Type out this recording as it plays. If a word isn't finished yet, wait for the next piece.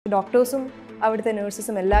ഡോക്ടേഴ്സും അവിടുത്തെ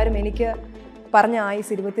നഴ്സസും എല്ലാവരും എനിക്ക് പറഞ്ഞ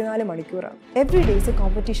ആയുസ് 24 മണിക്കൂറാണ്. Every day is A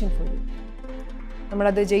competition for you.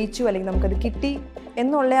 നമ്മളത് ജയിച്ചു അല്ലെങ്കിൽ നമുക്കത് കിട്ടി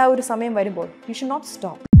എന്നുള്ള ആ ഒരു സമയം വരുമ്പോൾ യു ഷുഡ് നോട്ട്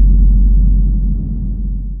സ്റ്റോപ്പ്.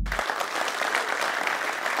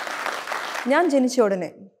 ഞാൻ ജനിച്ച ഉടനെ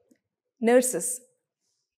നഴ്സസ്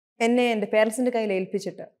എന്നെ എൻ്റെ പേരൻസിൻ്റെ കയ്യിൽ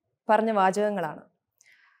ഏൽപ്പിച്ചിട്ട് പറഞ്ഞ വാചകങ്ങളാണ്: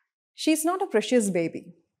 she is not A precious baby.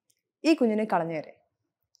 ഈ കുഞ്ഞിനെ കളഞ്ഞേരെ.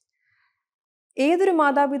 ഏതൊരു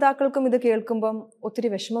മാതാപിതാക്കൾക്കും ഇത് കേൾക്കുമ്പം ഒത്തിരി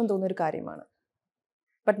വിഷമം തോന്നുന്നൊരു കാര്യമാണ്.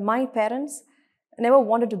 But my parents never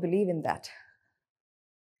wanted to believe in that.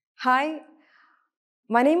 Hi,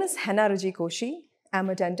 my name is ഹannah REJI KOSHY. I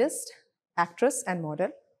am a dentist, actress and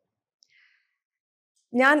model.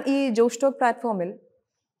 ഞാൻ ഈ ജോഷ് ടോക്ക് പ്ലാറ്റ്ഫോമിൽ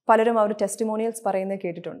പലരും അവർ ടെസ്റ്റിമോണിയൽസ് പറയുന്നത്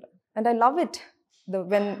കേട്ടിട്ടുണ്ട്. And I love it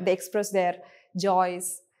when they express there Joyce,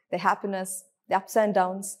 the happiness, the ups and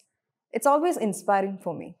downs. It's always inspiring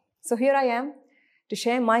for me. So here I am to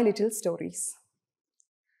share my little stories.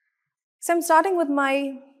 So I'm starting with my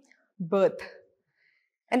birth.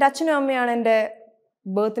 എൻ്റെ അച്ഛനും അമ്മയാണ് എൻ്റെ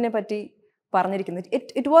ബർത്തിനെ പറ്റി പറഞ്ഞിരിക്കുന്നത്.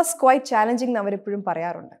 It was quite challenging എന്ന് അവരെപ്പോഴും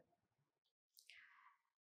പറയാറുണ്ട്.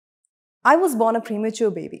 I was born a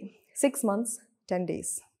premature baby, 6 months, 10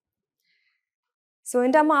 days. So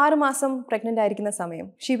എൻ്റെ അമ്മ 6 മാസം പ്രഗ്നൻ്റ് ആയിരിക്കുന്ന സമയം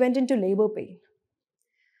she went into labor pain.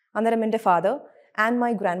 അന്നേരം എൻ്റെ father and my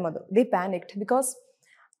grandmother, they panicked because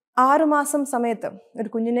 6 മാസം സമയത്ത് ഒരു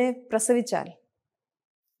കുഞ്ഞിനെ പ്രസവിച്ചാൽ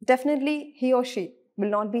definitely he or she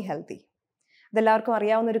will not be healthy. ഇതെല്ലാവർക്കും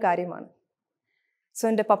അറിയാവുന്നൊരു കാര്യമാണ്. സോ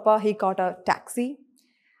എൻ്റെ പപ്പ he caught a taxi.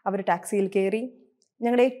 അവർ ടാക്സിയിൽ കയറി.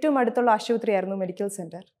 ഞങ്ങളുടെ ഏറ്റവും അടുത്തുള്ള ആശുപത്രിയായിരുന്നു മെഡിക്കൽ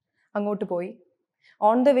സെൻറ്റർ. അങ്ങോട്ട് പോയി.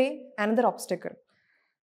 On the way another obstacle.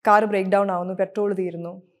 Car break down ആവുന്നു, പെട്രോൾ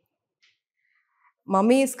തീരുന്നു.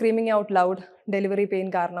 Mummy is screaming out loud, delivery pain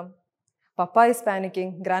കാരണം. പപ്പ ഈസ്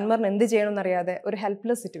പാനിക്കിങ്. ഗ്രാൻഡ്മറിന് എന്ത് ചെയ്യണമെന്നറിയാതെ ഒരു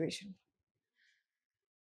helpless situation.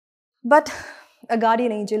 But A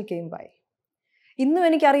guardian Angel came by. ഇന്നും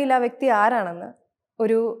എനിക്കറിയില്ല ആ വ്യക്തി ആരാണെന്ന്.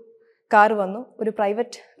 ഒരു കാർ വന്നു, ഒരു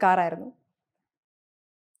private കാറായിരുന്നു.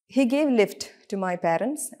 He gave lift to my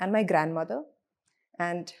parents and my grand mother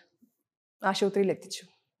and ആശുപത്രിയിൽ എത്തിച്ചു.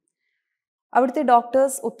 അവിടുത്തെ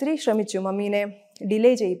ഡോക്ടേഴ്സ് ഒത്തിരി ശ്രമിച്ചു മമ്മീനെ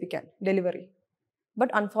ഡിലേ ചെയ്യിപ്പിക്കാൻ delivery.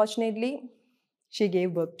 But unfortunately she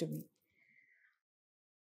gave birth to me.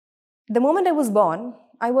 The moment I was born,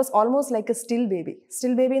 I was almost like a still baby.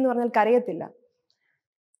 Still baby എന്ന് പറഞ്ഞാൽ കരയത്തില്ല.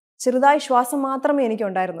 ചെറുതായി ശ്വാസം മാത്രമേ എനിക്ക്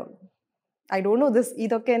ഉണ്ടായിരുന്നുള്ളൂ. I don't know this.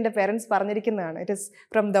 ഇതൊക്കെ എൻ്റെ parents പറഞ്ഞിരിക്കുന്നതാണ്. It is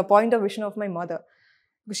from the point of vision of my mother.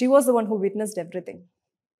 She was the one who witnessed everything.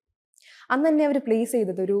 അന്ന് തന്നെ അവർ പ്ലേസ്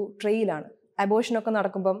ചെയ്തത് ഒരു ട്രെയിലാണ്. അബോർഷനൊക്കെ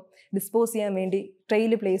നടക്കുമ്പം ഡിസ്പോസ് ചെയ്യാൻ വേണ്ടി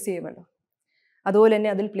ട്രെയിൽ പ്ലേസ് ചെയ്യുമല്ലോ. അതുപോലെ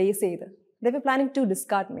തന്നെ അതിൽ പ്ലേസ് ചെയ്ത് ദേ വർ പ്ലാനിങ് ടു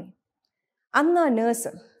ഡിസ്കാർഡ് മീ. അന്ന് ആ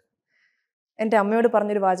നേഴ്സ് എൻ്റെ അമ്മയോട്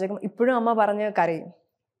പറഞ്ഞൊരു വാചകം ഇപ്പോഴും അമ്മ പറഞ്ഞ് കരയും.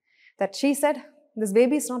 That she said, this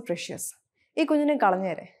baby is not precious. ഈ കുഞ്ഞിനെ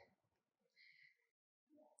കളഞ്ഞേരെ.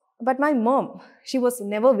 But my mom, she was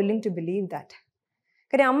never willing to believe that.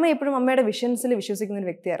 കാര്യം അമ്മ എപ്പോഴും അമ്മയുടെ വിഷൻസിൽ വിശ്വസിക്കുന്ന ഒരു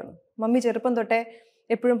വ്യക്തിയായിരുന്നു. മമ്മി ചെറുപ്പം തൊട്ടേ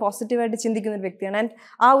എപ്പോഴും പോസിറ്റീവായിട്ട് ചിന്തിക്കുന്ന ഒരു വ്യക്തിയാണ്. ആൻഡ്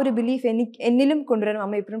ആ ഒരു ബിലീഫ് എന്നിലും കൊണ്ടുവരാൻ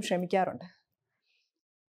അമ്മ എപ്പോഴും ശ്രമിക്കാറുണ്ട്.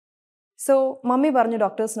 സോ മമ്മി പറഞ്ഞു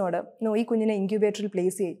ഡോക്ടേഴ്സിനോട്, നോ, ഈ കുഞ്ഞിനെ ഇൻക്യുബേറ്ററിൽ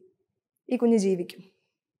പ്ലേസ് ചെയ്യും, ഈ കുഞ്ഞ് ജീവിക്കും.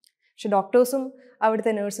 പക്ഷെ ഡോക്ടേഴ്സും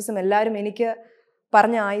അവിടുത്തെ നഴ്സസും എല്ലാവരും എനിക്ക്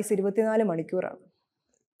പറഞ്ഞ ആയുസ് 24 മണിക്കൂറാണ്.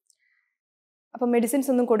 അപ്പം മെഡിസിൻസ്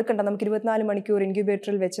ഒന്നും കൊടുക്കണ്ട, നമുക്ക് 24 മണിക്കൂർ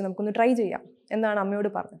ഇൻക്യുബേറ്ററിൽ വെച്ച് നമുക്കൊന്ന് ട്രൈ ചെയ്യാം എന്നാണ് അമ്മയോട്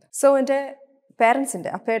പറഞ്ഞത്. സോ എൻ്റെ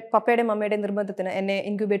പേരൻസിൻ്റെ പപ്പയുടെയും മമ്മയുടെയും നിർബന്ധത്തിന് എന്നെ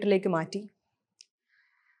ഇൻക്യുബേറ്ററിലേക്ക്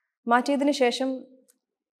മാറ്റിയതിന് ശേഷം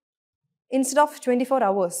instead of 24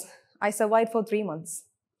 hours, I survived for 3 months.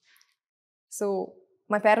 So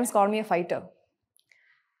my parents called me a fighter.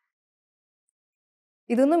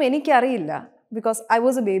 ഇതൊന്നും എനിക്കറിയില്ല, because I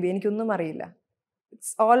was A baby. എനിക്കൊന്നും അറിയില്ല.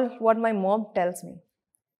 It's all what my mom tells me.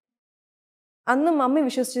 അന്നും മമ്മി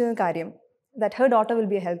വിശ്വസിച്ചിരുന്ന കാര്യം that her daughter will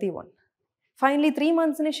be A healthy one. Finally 3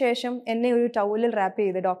 months ശേഷം എന്നെ ഒരു ടവലിൽ rap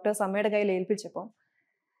ചെയ്ത് ഡോക്ടേഴ്സ് അമ്മയുടെ കയ്യിൽ ഏൽപ്പിച്ചപ്പോൾ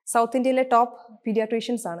സൗത്ത് ഇന്ത്യയിലെ ടോപ്പ്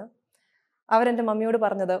പീഡിയാട്രീഷ്യൻസ് ആണ് അവരെൻ്റെ മമ്മിയോട്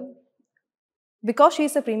പറഞ്ഞത്, because she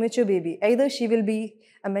is A premature baby, either she will be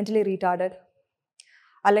mentally റീറ്റാർഡഡ്,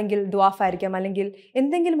 അല്ലെങ്കിൽ ഡ്വാഫ് ആയിരിക്കാം, അല്ലെങ്കിൽ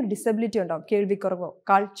എന്തെങ്കിലും ഒരു ഡിസബിലിറ്റി ഉണ്ടാവും, കേൾവിക്കുറവോ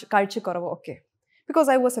കാഴ്ചക്കുറവോ ഒക്കെ, because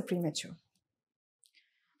I was A premature.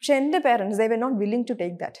 പക്ഷെ എൻ്റെ parents they were not willing to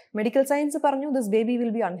take that. Medical science പറഞ്ഞു this baby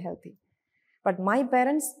will be unhealthy. But my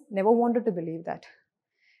parents never wanted to believe that.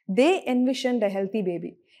 They എൻവിഷൻഡ് A healthy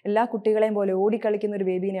baby. എല്ലാ കുട്ടികളെയും പോലെ ഓടിക്കളിക്കുന്ന ഒരു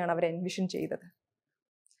ബേബീനെയാണ് അവർ envision ചെയ്തത്.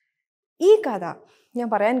 ഈ കഥ ഞാൻ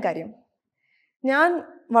പറയാൻ കാര്യം, ഞാൻ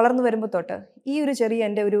വളർന്നു വരുമ്പോൾ തൊട്ട് ഈ ഒരു ചെറിയ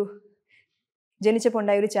എൻ്റെ ഒരു ജനിച്ചപ്പോൾ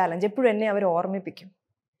ഉണ്ടായ ഒരു ചാലഞ്ച് എപ്പോഴും എന്നെ അവർ ഓർമ്മിപ്പിക്കും.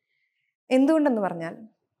 എന്തുകൊണ്ടെന്ന് പറഞ്ഞാൽ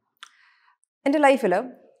എൻ്റെ ലൈഫിൽ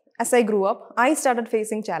as I grew up, I started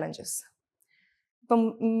facing challenges. ഇപ്പം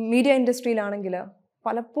മീഡിയ ഇൻഡസ്ട്രിയിലാണെങ്കിൽ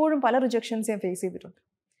പലപ്പോഴും പല റിജക്ഷൻസ് ഞാൻ ഫേസ് ചെയ്തിട്ടുണ്ട്.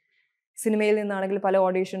 സിനിമയിൽ നിന്നാണെങ്കിൽ പല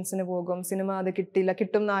ഓഡീഷൻസിന് പോകും, സിനിമ അത് കിട്ടിയില്ല,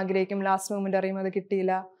 കിട്ടും എന്ന് ആഗ്രഹിക്കും, ലാസ്റ്റ് മൊമെൻ്റ് അറിയുമ്പോൾ അത്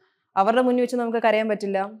കിട്ടിയില്ല, അവരുടെ മുന്നിൽ വെച്ച് നമുക്ക് കരയാൻ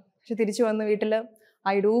പറ്റില്ല. പക്ഷെ തിരിച്ചു വന്ന് വീട്ടിൽ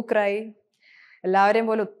ഐ ഡു ക്രൈ. എല്ലാവരെയും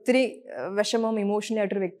പോലെ ഒത്തിരി വിഷമവും ഇമോഷണലി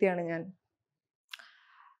ആയിട്ടൊരു വ്യക്തിയാണ് ഞാൻ.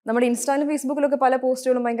 നമ്മുടെ ഇൻസ്റ്റാലും ഫേസ്ബുക്കിലൊക്കെ പല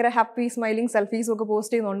പോസ്റ്റുകളും ഭയങ്കര ഹാപ്പി സ്മൈലിംഗ് സെൽഫീസും ഒക്കെ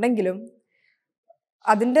പോസ്റ്റ് ചെയ്യുന്നുണ്ടെങ്കിലും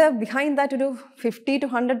അതിൻ്റെ ബിഹൈൻഡ് ദാറ്റ് ഒരു 50 to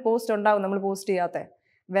 100 പോസ്റ്റ് ഉണ്ടാവും നമ്മൾ പോസ്റ്റ് ചെയ്യാത്ത,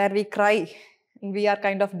 where we cry, V are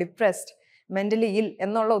kind of depressed, mentally ഇൽ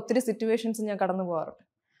എന്നുള്ള ഒത്തിരി സിറ്റുവേഷൻസ് ഞാൻ കടന്നു പോകാറുണ്ട്.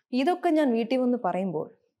 ഇതൊക്കെ ഞാൻ വീട്ടിൽ വന്ന് പറയുമ്പോൾ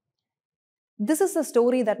this is A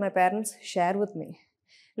story that my parents share with me.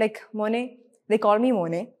 Like മോനെ, ദേ കോൾ മീ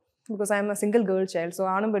മോനെ because I M A single girl child. So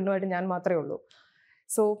ആണും പെണ്ണുമായിട്ട് ഞാൻ മാത്രമേ ഉള്ളൂ.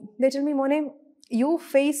 സോ ദേ ടെൽ മീ, മോനെ, U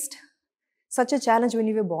faced such A challenge when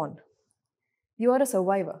you were bone, you are A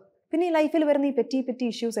survivor. പിന്നെ ഈ ലൈഫിൽ വരുന്ന ഈ പെറ്റി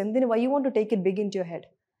ഇഷ്യൂസ് എന്തിന്, why you want to take it big in to your head?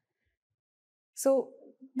 So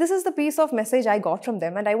this is the peace of message I got from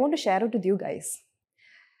them and I want to share it with you guys.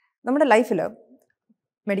 നമ്മുടെ ലൈഫിൽ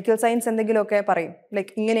medical science എന്തെങ്കിലുമൊക്കെ പറയും,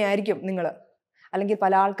 like ഇങ്ങനെയായിരിക്കും നിങ്ങൾ, അല്ലെങ്കിൽ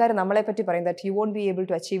പല ആൾക്കാർ നമ്മളെ പറ്റി പറയും that you won't be able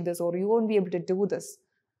to achieve this or you won't be able to do this,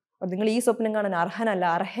 നിങ്ങൾ ഈ സ്വപ്നം കാണാൻ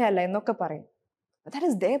അർഹയല്ല എന്നൊക്കെ പറയും. That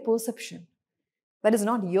is there perception. That is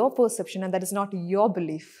not your perception and that is not your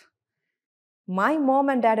belief. My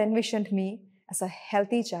mom and dad envisioned me as a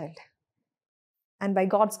healthy child. And by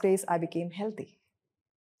God's grace, I became healthy.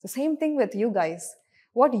 The same thing with you guys.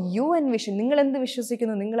 What you envision, നിങ്ങൾ എന്ത്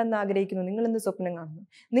വിശ്വസിക്കുന്നു, നിങ്ങൾ എന്ത് ആഗ്രഹിക്കുന്നു, നിങ്ങൾ എന്ത് സ്വപ്നം കാണുന്നു,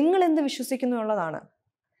 നിങ്ങൾ എന്ത് വിശ്വസിക്കുന്നു എന്നുള്ളതാണ്.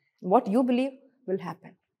 What you believe will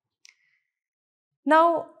happen. Now,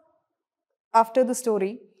 after the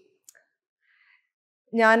story,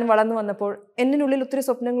 ഞാൻ വളർന്നു വന്നപ്പോൾ എന്നിനുള്ളിൽ ഒത്തിരി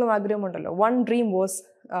സ്വപ്നങ്ങളും ആഗ്രഹമുണ്ടല്ലോ. One dream was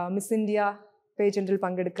miss India പേജൻറ്റിൽ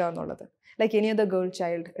പങ്കെടുക്കുക എന്നുള്ളത്. Like any other girl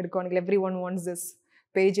child എടുക്കുകയാണെങ്കിൽ every one wants this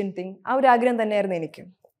pageant thing. ആ ഒരു ആഗ്രഹം തന്നെയായിരുന്നു എനിക്ക്.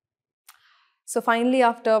 So finally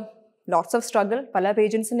after lots of struggle, പല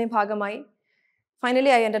പേജൻസിൻ്റെയും ഭാഗമായി,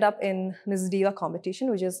 finally I ended up in miss ഡിവ competition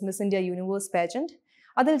which is miss India universe pageant.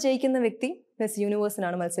 അതിൽ ജയിക്കുന്ന വ്യക്തി മിസ്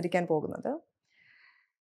യൂണിവേഴ്സിനാണ് മത്സരിക്കാൻ പോകുന്നത്.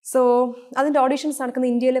 സോ അതിൻ്റെ ഓഡീഷൻസ്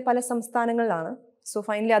നടക്കുന്ന ഇന്ത്യയിലെ പല സംസ്ഥാനങ്ങളിലാണ്. So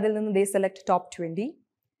finally അതിൽ നിന്ന് they select top 20.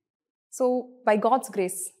 So by God's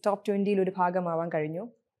grace top 20 ഒരു ഭാഗമാവാൻ കഴിഞ്ഞു.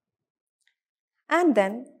 And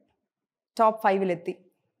then top 5 എത്തി.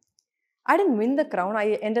 I didn't win the crown. I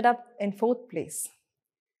ended up in 4th place.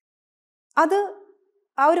 അത്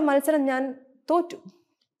ആ ഒരു മത്സരം ഞാൻ തോറ്റു.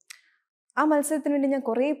 ആ മത്സരത്തിന് വേണ്ടി ഞാൻ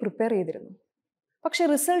കുറേ പ്രിപ്പയർ ചെയ്തിരുന്നു.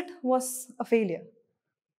 പക്ഷേ റിസൾട്ട് വാസ് എ ഫെയിലിയർ.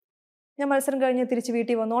 ഞാൻ മത്സരം കഴിഞ്ഞ് തിരിച്ച്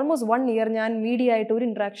വീട്ടിൽ വന്നു. ഓൾമോസ്റ്റ് 1 year ഞാൻ മീഡിയ ആയിട്ട് ഒരു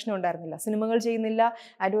ഇൻട്രാക്ഷനും ഉണ്ടായിരുന്നില്ല. സിനിമകൾ ചെയ്യുന്നില്ല,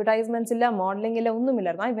 അഡ്വർടൈസ്മെൻറ്റ്സ് ഇല്ല, മോഡലിംഗ് ഇല്ല,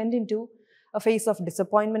 ഒന്നുമില്ലായിരുന്നു. I went in to A face of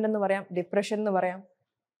disappointment എന്ന് പറയാം, ഡിപ്രഷൻ എന്ന് പറയാം.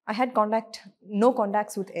 I had no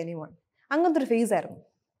contacts with any one. അങ്ങനത്തെ ഒരു ഫേസ് ആയിരുന്നു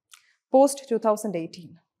പോസ്റ്റ് 2018.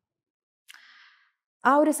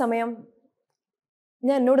 ആ ഒരു സമയം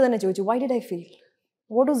ഞാൻ എന്നോട് തന്നെ ചോദിച്ചു, why did I fail,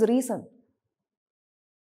 what was reason?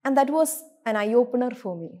 And that was an I opener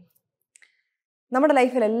for me. നമ്മുടെ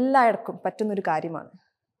ലൈഫിൽ എല്ലാവർക്കും പറ്റുന്നൊരു കാര്യമാണ്.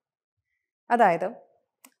 അതായത്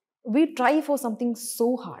we try for something so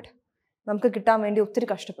hard. നമുക്ക് കിട്ടാൻ വേണ്ടി ഒത്തിരി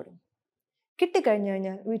കഷ്ടപ്പെടും. കിട്ടിക്കഴിഞ്ഞു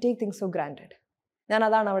കഴിഞ്ഞാൽ we take things for granted. ഞാൻ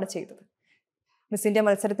അതാണ് അവിടെ ചെയ്തത്. മിസ് ഇന്ത്യ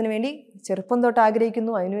മത്സരത്തിന് വേണ്ടി ചെറുപ്പം തൊട്ട്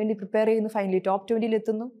ആഗ്രഹിക്കുന്നു, അതിനുവേണ്ടി പ്രിപ്പയർ ചെയ്യുന്നു, ഫൈനലി top 20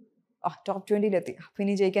 എത്തുന്നു. top 20 എത്തി, അപ്പോൾ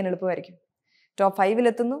ഇനി ജയിക്കാൻ എളുപ്പമായിരിക്കും. top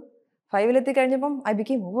 5 എത്തുന്നു. 5 എത്തിക്കഴിഞ്ഞപ്പം I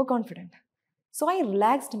became over confident. So I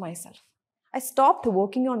relaxed myself. I stopped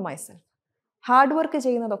working on myself. Hard work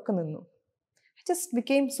ചെയ്യുന്നതൊക്കെ നിന്നു. I just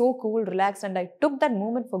became so cool, relaxed and I took that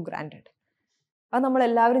moment four granted. അത്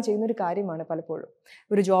നമ്മളെല്ലാവരും ചെയ്യുന്നൊരു കാര്യമാണ്. പലപ്പോഴും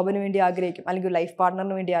ഒരു ജോബിന് വേണ്ടി ആഗ്രഹിക്കും, അല്ലെങ്കിൽ ഒരു ലൈഫ്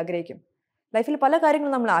പാർട്ട്ണറിന് വേണ്ടി ആഗ്രഹിക്കും. ലൈഫിൽ പല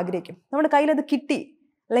കാര്യങ്ങളും നമ്മൾ ആഗ്രഹിക്കും. നമ്മുടെ കയ്യിൽ അത് കിട്ടി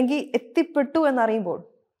അല്ലെങ്കിൽ എത്തിപ്പെട്ടു എന്നറിയുമ്പോൾ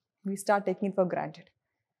we start taking it for granted.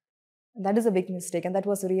 That is A big mistake and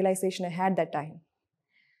that was A realisation I had that time.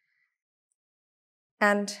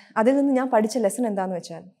 And അതിൽ നിന്ന് ഞാൻ പഠിച്ച ലെസൺ എന്താണെന്ന്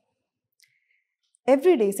വെച്ചാൽ,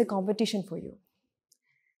 every day is A competition for you.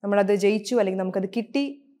 നമ്മളത് ജയിച്ചു അല്ലെങ്കിൽ നമുക്കത് കിട്ടി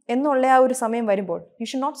എന്നുള്ള ആ ഒരു സമയം വരുമ്പോൾ you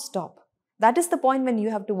should not stop. That is the point when you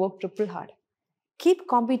have to work triple hard. Keep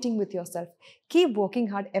competing with your self. Keep working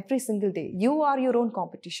hard every single day. You are your own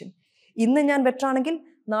competition. ഇന്ന് ഞാൻ better ആണെങ്കിൽ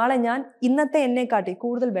നാളെ ഞാൻ ഇന്നത്തെ എന്നെക്കാട്ടി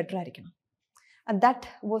കൂടുതൽ better ആയിരിക്കണം. And that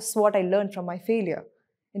was what I learn from my failure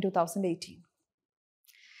in 2018.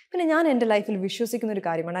 പിന്നെ ഞാൻ എൻ്റെ ലൈഫിൽ വിശ്വസിക്കുന്ന ഒരു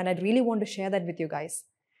കാര്യമാണ്, and I really want to share that with you guys.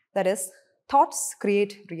 That is thoughts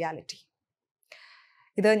create reality.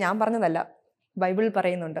 ഇത് ഞാൻ പറഞ്ഞതല്ല, ബൈബിളിൽ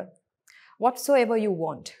പറയുന്നുണ്ട്, വാട്ട്സോ ever you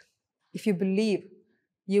want, if you believe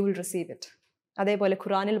you will receive it. അതേപോലെ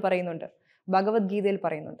ഖുറാനിൽ പറയുന്നുണ്ട്, ഭഗവത്ഗീതയിൽ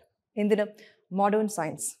പറയുന്നുണ്ട്. എന്തിനും modern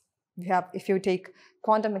science, if you take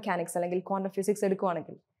quantum mechanics അല്ലെങ്കിൽ ക്വാണ്ടം ഫിസിക്സ്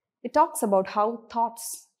എടുക്കുകയാണെങ്കിൽ, it talks about how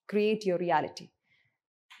thoughts create your reality.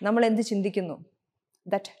 നമ്മൾ എന്ത് ചിന്തിക്കുന്നു,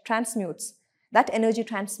 that energy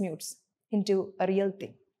transmutes into a real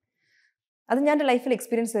thing. അത് ഞാൻ എൻ്റെ ലൈഫിൽ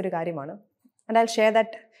എക്സ്പീരിയൻസ് ചെയ്തൊരു കാര്യമാണ്. And I will share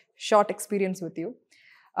that short experience with you.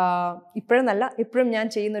 ഇപ്പോഴും ഞാൻ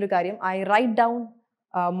ചെയ്യുന്നൊരു കാര്യം, I write down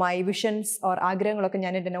my visions or ആഗ്രഹങ്ങളൊക്കെ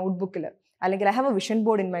ഞാൻ എൻ്റെ നോട്ട്ബുക്കിൽ, അല്ലെങ്കിൽ I have A vision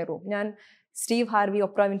board in my room. ഞാൻ സ്റ്റീവ് ഹാർവി,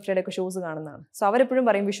 ഒപ്ര വിൻഫ്രയുടെ ഒക്കെ ഷോസ് കാണുന്നതാണ്. സോ അവരെപ്പോഴും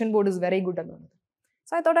പറയും vision board is very good എന്നുള്ളത്.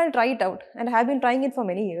 So I thought I try it out and have been trying it for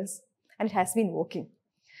many years and it has been working.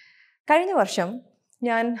 കഴിഞ്ഞ വർഷം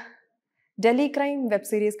ഞാൻ Delhi crime web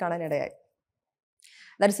series കാണാനിടയായി.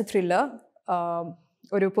 That is A thriller,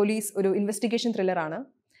 ഒരു investigation ത്രില്ലറാണ്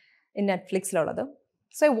നെറ്റ്ഫ്ലിക്സിലുള്ളത്.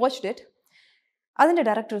 So I watched it. അതിൻ്റെ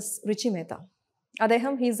director Ritchie Mehta.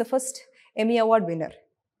 അദ്ദേഹം he is the first Amy award winner.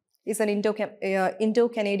 Is N Indo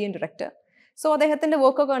Canadian director. So അദ്ദേഹത്തിൻ്റെ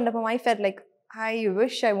വർക്കൊക്കെ കണ്ടപ്പോൾ I felt like I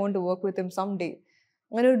wish I want to work with him some day.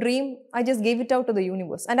 അങ്ങനെ ഒരു dream I just gave it out to the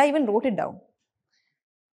universe and I even wrote it down.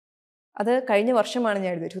 അത് കഴിഞ്ഞ വർഷമാണ്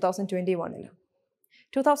ഞാൻ എഴുതിയത്, 2021.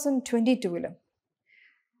 2022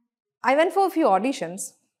 I went for a few auditions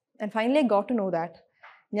and finally got to know that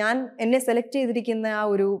എന്നെ select ചെയ്തിരിക്കുന്ന ആ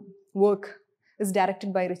ഒരു work is directed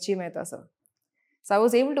by Richi Mehta sir. So I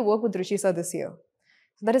was able to work with Rishi sir this year.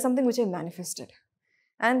 So that is something which I manifested.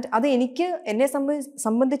 And അത് എന്നെ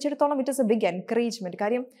സംബന്ധിച്ചിടത്തോളം it is A big encouragement.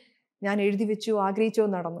 കാര്യം ഞാൻ എഴുതി വെച്ചു, ആഗ്രഹിച്ചോ,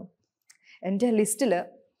 നടന്നു. എൻ്റെ ലിസ്റ്റിൽ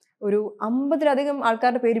ഒരു 50-ലധികം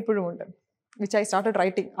ആൾക്കാരുടെ പേര് ഇപ്പോഴും ഉണ്ട്, which I started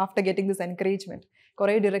writing after getting this encouragement.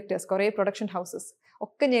 കുറേ ഡയറക്ടേഴ്സ്, കുറേ പ്രൊഡക്ഷൻ ഹൗസസ്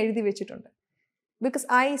ഒക്കെ ഞാൻ എഴുതി വെച്ചിട്ടുണ്ട്. Because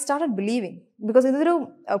I started believing. Because ഇതൊരു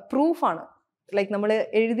പ്രൂഫാണ്, ലൈക്ക് നമ്മൾ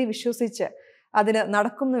എഴുതി വിശ്വസിച്ച് അതിന്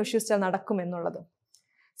നടക്കുമെന്ന് വിശ്വസിച്ചാൽ നടക്കും എന്നുള്ളത്.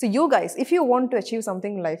 So you guys, if you want to achieve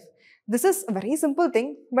something in life, this is a very simple thing,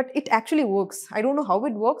 but it actually works. I don't know how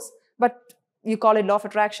it works, but you call it law of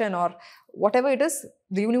attraction or whatever it is,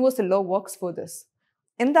 the universal law works for this.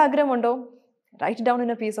 എന്ത് ആഗ്രഹമുണ്ടോ, write it down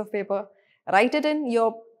in a piece of paper, write it in your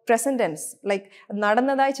present tense, like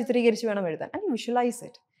നടന്നതായി ചിത്രീകരിച്ച് വേണം എഴുതാൻ, and you visualize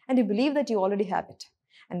it and you believe that you already have it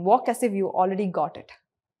and walk as if you already got it,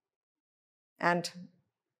 and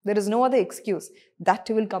there is no other excuse,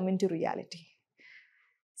 that will come into reality.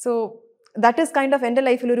 So that is kind of എൻ്റെ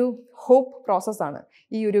ലൈഫിലൊരു hope പ്രോസസ്സാണ്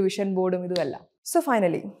ഈ ഒരു vision ബോർഡും ഇതുമെല്ലാം. So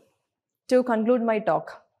finally, to conclude my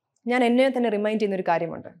talk, ഞാൻ എന്നെ തന്നെ remind ചെയ്യുന്നൊരു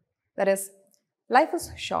കാര്യമുണ്ട്. That is life is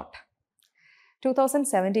short.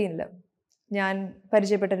 2017 ഞാൻ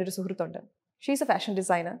പരിചയപ്പെട്ടൊരു സുഹൃത്തുണ്ട്. She is A fashion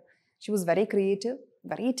designer. She was very creative,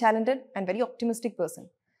 very talented and very optimistic person.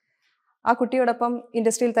 ആ കുട്ടിയോടൊപ്പം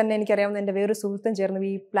ഇൻഡസ്ട്രിയിൽ തന്നെ എനിക്കറിയാവുന്ന എൻ്റെ വേറൊരു സുഹൃത്തും ചേർന്ന്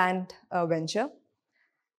വി പ്ലാൻഡ് വെഞ്ചർ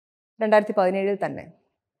 2017 തന്നെ.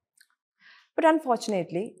 But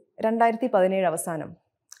unfortunately, 2017 അവസാനം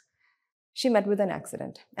she met with an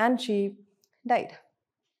accident and she died.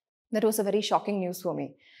 That was a very shocking news for me.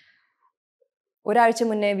 ഒരാഴ്ച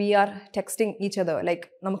മുന്നേ we are texting each other like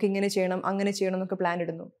നമുക്ക് ഇങ്ങനെ ചെയ്യണം അങ്ങനെ ചെയ്യണം എന്നൊക്കെ പ്ലാൻ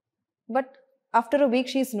ഇടുന്നു. But after a week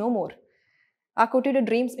she is no more. ആ കുട്ടിയുടെ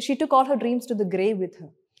dreams, she took all her dreams to the grave with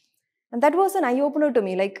her. And that was an eye-opener to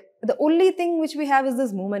me. Like the only thing which we have is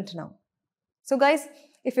this moment now. So guys,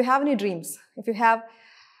 if you have any dreams, if you have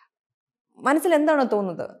മനസ്സിൽ എന്താണോ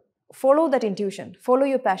തോന്നുന്നത്, follow that intuition, follow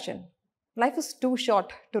your passion. Life is to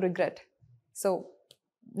short to regret. So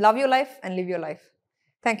love your life and live your life.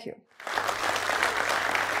 Thank you.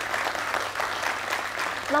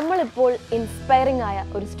 നമ്മളിപ്പോൾ inspiring ആയ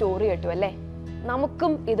ഒരു story കേട്ടു അല്ലേ?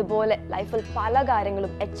 നമുക്കും ഇതുപോലെ ലൈഫിൽ പല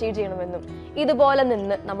കാര്യങ്ങളും അച്ചീവ് ചെയ്യണമെന്നും ഇതുപോലെ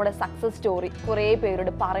നിന്ന് നമ്മുടെ സക്സസ് സ്റ്റോറി കുറേ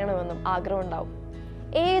പേരോട് പറയണമെന്നും ആഗ്രഹം ഉണ്ടാവും.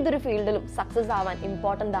 ഏതൊരു ഫീൽഡിലും സക്സസ് ആവാൻ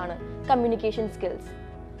ഇമ്പോർട്ടൻ്റ് ആണ് കമ്മ്യൂണിക്കേഷൻ സ്കിൽസ്.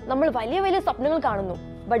 നമ്മൾ വലിയ വലിയ സ്വപ്നങ്ങൾ കാണുന്നു,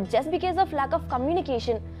 but just because of lack of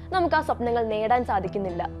communication നമുക്ക് ആ സ്വപ്നങ്ങൾ നേടാൻ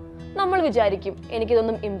സാധിക്കുന്നില്ല. നമ്മൾ വിചാരിക്കും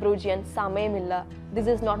എനിക്കിതൊന്നും ഇംപ്രൂവ് ചെയ്യാൻ സമയമില്ല, this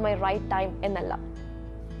is not my right time എന്നല്ല.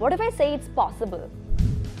 What if I say it's possible?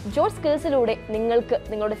 Job സ്കിൽസിലൂടെ നിങ്ങൾക്ക്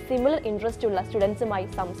നിങ്ങളുടെ സിമിലർ ഇൻട്രസ്റ്റ് ഉള്ള സ്റ്റുഡൻസുമായി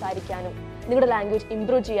സംസാരിക്കാനും നിങ്ങളുടെ ലാംഗ്വേജ്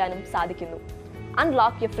ഇംപ്രൂവ് ചെയ്യാനും സാധിക്കുന്നു.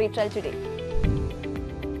 Unlock your free trial today.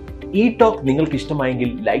 ഈ ടോക്ക് നിങ്ങൾക്ക് ഇഷ്ടമായെങ്കിൽ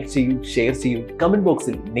ലൈക്ക് ചെയ്യൂ, ഷെയർ ചെയ്യൂ, കമന്റ്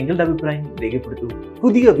ബോക്സിൽ നിങ്ങളുടെ അഭിപ്രായം രേഖപ്പെടുത്തൂ.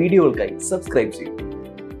 പുതിയ വീഡിയോകൾക്കായി സബ്സ്ക്രൈബ് ചെയ്യൂ.